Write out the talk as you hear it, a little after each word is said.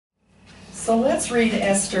So let's read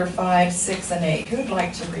Esther 5, 6, and 8. Who'd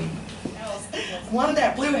like to read? Wanted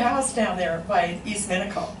that blue house down there by East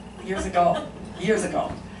Minico years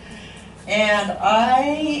ago. And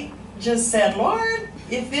I just said, Lord,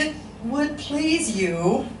 if it would please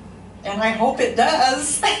you, and I hope it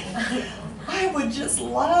does, I would just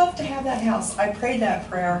love to have that house. I prayed that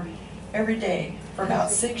prayer every day for about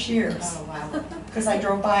 6 years. Oh, wow. Because I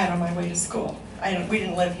drove by it on my way to school. We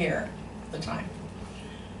didn't live here at the time.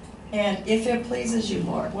 And if it pleases you,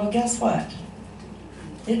 Lord, well, guess what?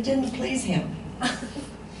 It didn't please him.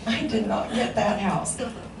 I did not get that house.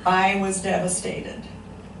 I was devastated.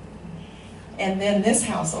 And then this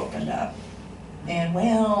house opened up. And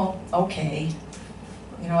well, okay.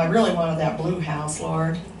 You know, I really wanted that blue house,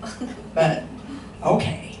 Lord. But,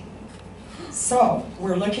 okay. So,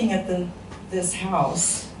 we're looking at this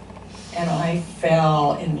house, and I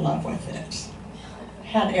fell in love with it.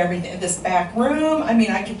 Had everything, this back room, I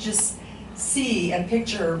mean, I could just see and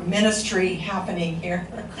picture ministry happening here.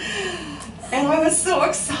 And I was so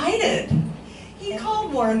excited. He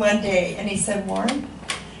called Warren one day and he said, Warren,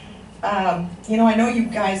 you know, I know you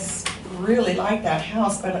guys really like that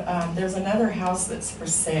house, but there's another house that's for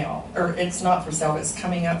sale. Or it's not for sale, it's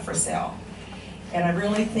coming up for sale. And I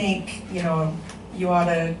really think, you know, you ought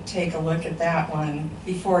to take a look at that one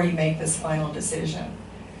before you make this final decision.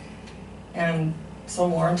 And so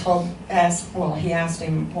Warren he asked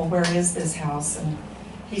him, well, where is this house? And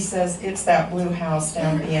he says, it's that blue house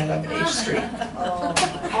down at the end of H Street.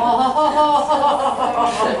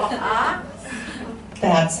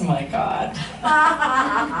 That's my God.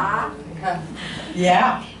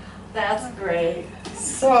 Yeah. That's great.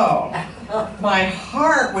 So, my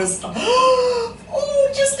heart was,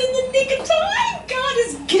 oh, just in the nick of time, God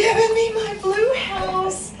has given me my blue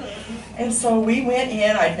house. And so we went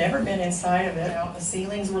in. I'd never been inside of it. The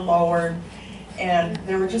ceilings were lowered, and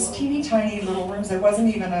there were just teeny tiny little rooms. There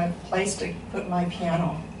wasn't even a place to put my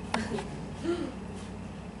piano.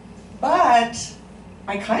 But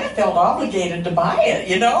I kind of felt obligated to buy it,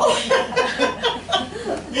 you know?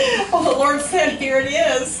 Well, the Lord said, here it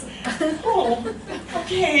is. Oh,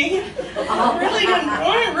 okay. I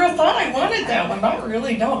really thought I wanted that one. I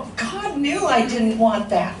really don't. God knew I didn't want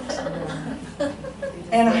that.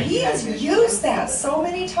 And he has used that so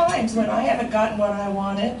many times when I haven't gotten what I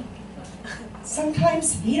wanted.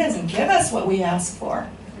 Sometimes he doesn't give us what we ask for.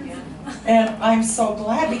 And I'm so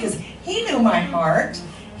glad because he knew my heart.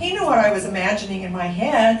 He knew what I was imagining in my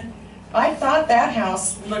head. I thought that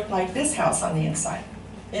house looked like this house on the inside.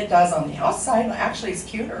 It does on the outside. Actually, it's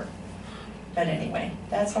cuter. But anyway,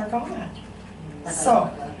 that's our God.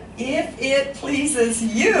 So, if it pleases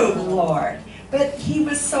you, Lord. But he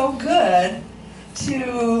was so good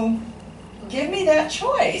to give me that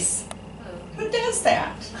choice. Who does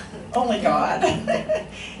that? Only God.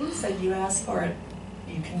 So you ask for it.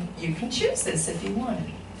 You can choose this if you want it.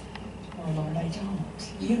 Oh, Lord, I don't.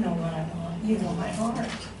 You know what I want. You know my heart.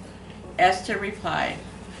 Esther replied,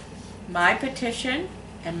 my petition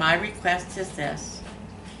and my request is this.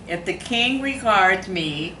 If the king regards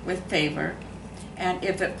me with favor, and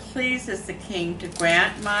if it pleases the king to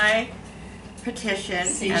grant my petition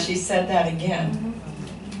she said that again.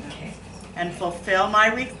 Okay. And fulfill my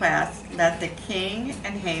request, let the king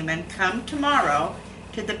and Haman come tomorrow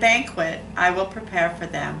to the banquet I will prepare for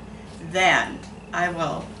them. Then I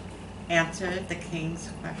will answer the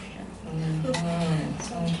king's question.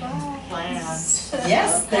 Plans.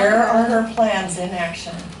 Yes, there are her plans in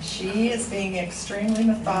action. She is being extremely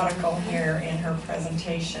methodical here in her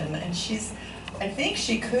presentation, and I think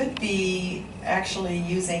she could be actually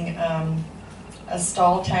using a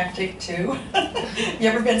stall tactic too. You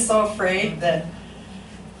ever been so afraid that,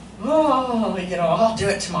 oh, you know, I'll do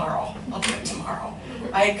it tomorrow. I'll do it tomorrow.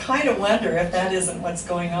 I kind of wonder if that isn't what's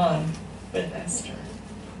going on with Esther.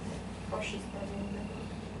 Or she's buttering them.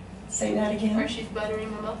 Say that again. Or she's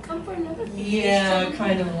buttering them up. Come for another piece. Yeah,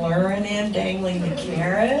 kind of luring in, dangling the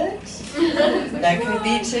carrot. That could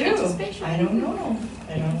be too. I don't know.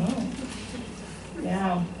 I don't know.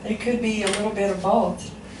 Yeah, it could be a little bit of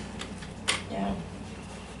both. Yeah.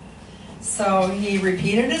 So he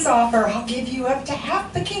repeated his offer, I'll give you up to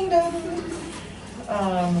half the kingdom.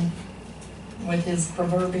 With his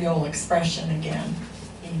proverbial expression again.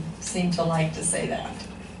 He seemed to like to say that.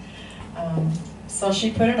 So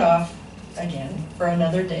she put it off again for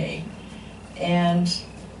another day. And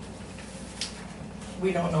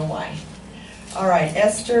we don't know why. All right,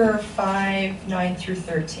 Esther 5, 9 through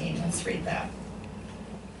 13. Let's read that.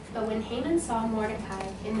 But when Haman saw Mordecai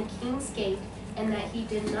in the king's gate, and that he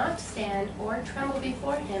did not stand or tremble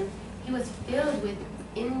before him, he was filled with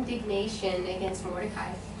indignation against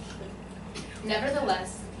Mordecai.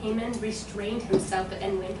 Nevertheless, Haman restrained himself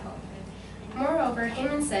and went home. Moreover,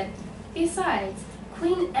 Haman said, "Besides,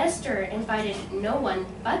 Queen Esther invited no one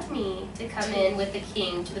but me to come in with the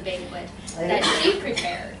king to the banquet that she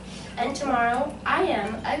prepared. And tomorrow I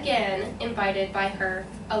am again invited by her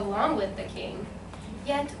along with the king.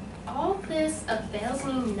 Yet all this avails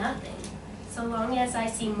me nothing, so long as I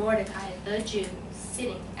see Mordecai the Jew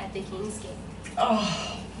sitting at the king's gate."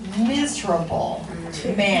 Oh, miserable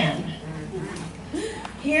man.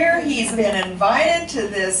 Here he's been invited to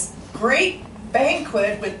this great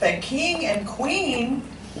banquet with the king and queen,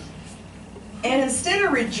 and instead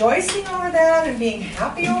of rejoicing over that and being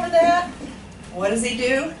happy over that, what does he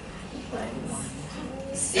do?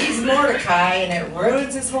 Sees Mordecai, and it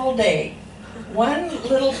ruins his whole day. One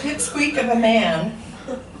little pipsqueak of a man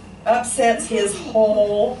upsets his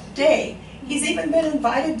whole day. He's even been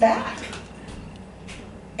invited back.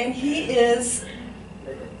 And he is,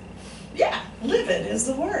 livid is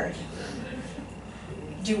the word.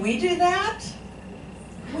 Do we do that?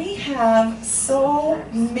 We have so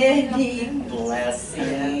many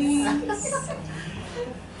blessings.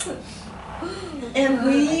 And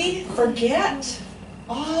we forget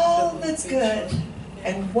all that's good.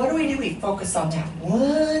 And what do? We focus on that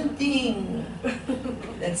one thing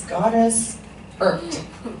that's got us hurt,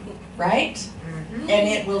 right? And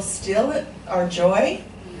it will steal our joy.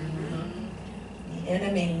 The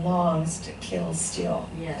enemy longs to kill, steal,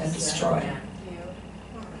 and destroy.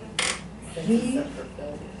 We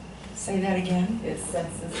say that again? It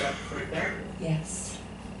sets us up for failure. Yes,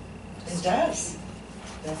 it does.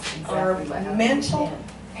 That's exactly Our what happens. mental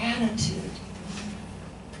attitude.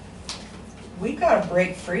 We've got to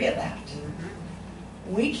break free of that.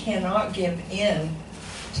 We cannot give in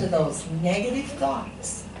to those negative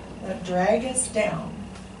thoughts that drag us down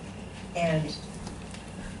and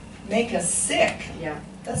make us sick. Yeah.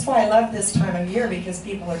 That's why I love this time of year, because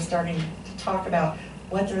people are starting to talk about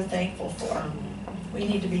what they're thankful for. We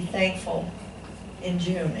need to be thankful in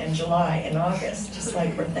June and July and August, just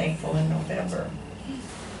like we're thankful in November.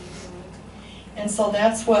 And so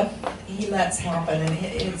that's what he lets happen, and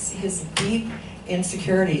it's his deep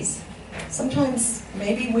insecurities. Sometimes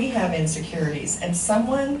maybe we have insecurities, and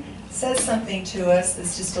someone says something to us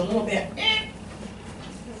that's just a little bit,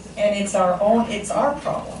 and it's our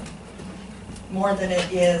problem more than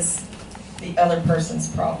it is the other person's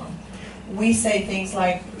problem. We say things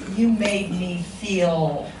like, "You made me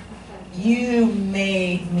feel," "You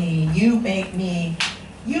made me," "You make me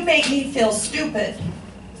feel stupid,"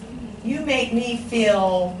 "You make me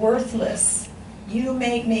feel worthless," "You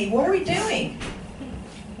make me," what are we doing?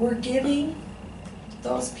 We're giving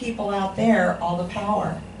those people out there all the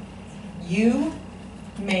power. You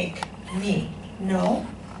make me. No.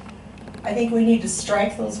 I think we need to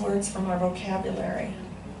strike those words from our vocabulary.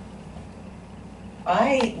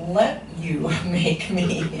 I let you make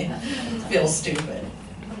me feel stupid.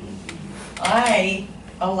 I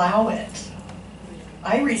allow it.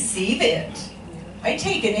 I receive it. I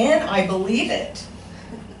take it in, I believe it.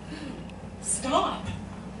 Stop.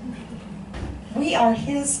 We are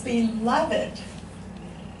his beloved.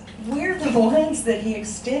 We're the ones that he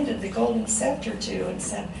extended the golden scepter to and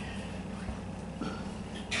said,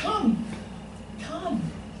 "Come, come."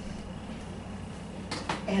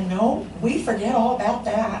 And no, we forget all about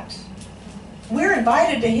that. We're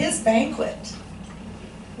invited to his banquet.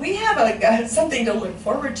 We have something to look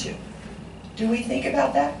forward to. Do we think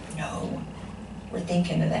about that? No. We're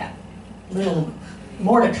thinking of that little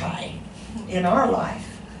Mordecai in our life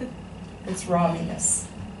that's robbing us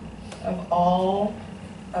of all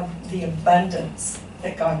of the abundance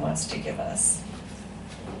that God wants to give us.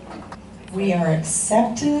 We are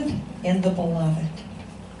accepted in the beloved,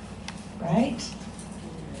 right?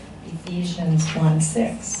 Ephesians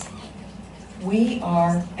 1:6. We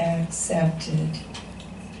are accepted.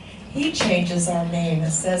 He changes our name.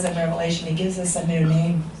 It says in Revelation, he gives us a new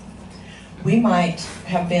name. We might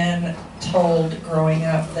have been told growing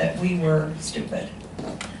up that we were stupid,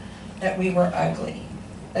 that we were ugly,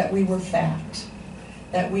 that we were fat,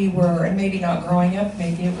 that we were, and maybe not growing up,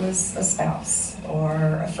 maybe it was a spouse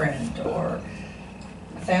or a friend or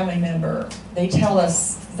a family member. They tell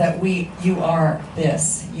us that you are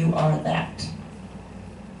this, you are that.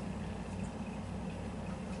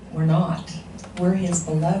 We're not. We're his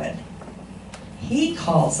beloved. He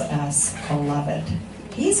calls us beloved.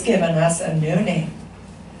 He's given us a new name.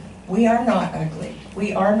 We are not ugly.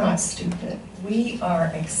 We are not stupid. We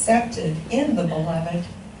are accepted in the beloved,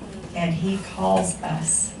 and he calls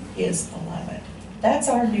us his beloved. That's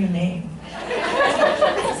our new name.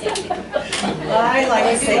 I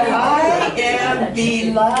like to say, I am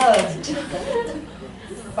beloved.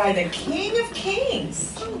 by the King of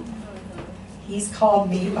Kings. He's called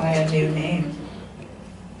me by a new name,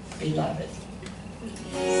 beloved.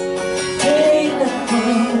 Take the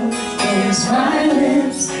phone, there's my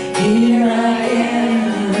lips, here I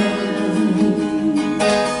am.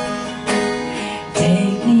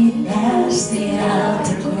 Take me past the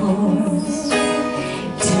outer courts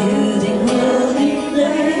to the holy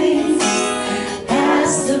place,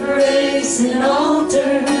 past the brazen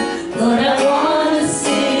altar. Lord, I want to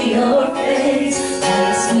see your face.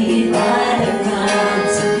 Place me by the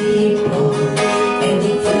crowds of people and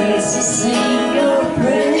the voices sing your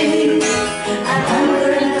praise. I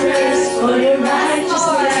hunger and thirst for your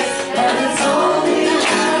righteousness, but it's only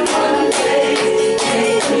on one place.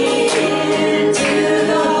 Take me into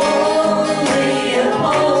the holy of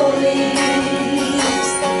holies.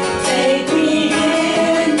 Take me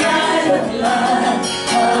in by the blood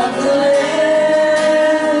of the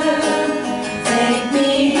Lamb. Take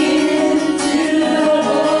me into the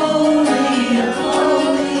holy of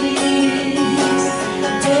holies.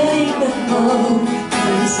 Take the bowl,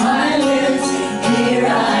 kiss my lips, here I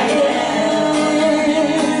am.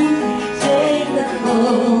 Take the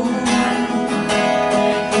bowl,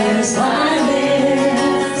 kiss my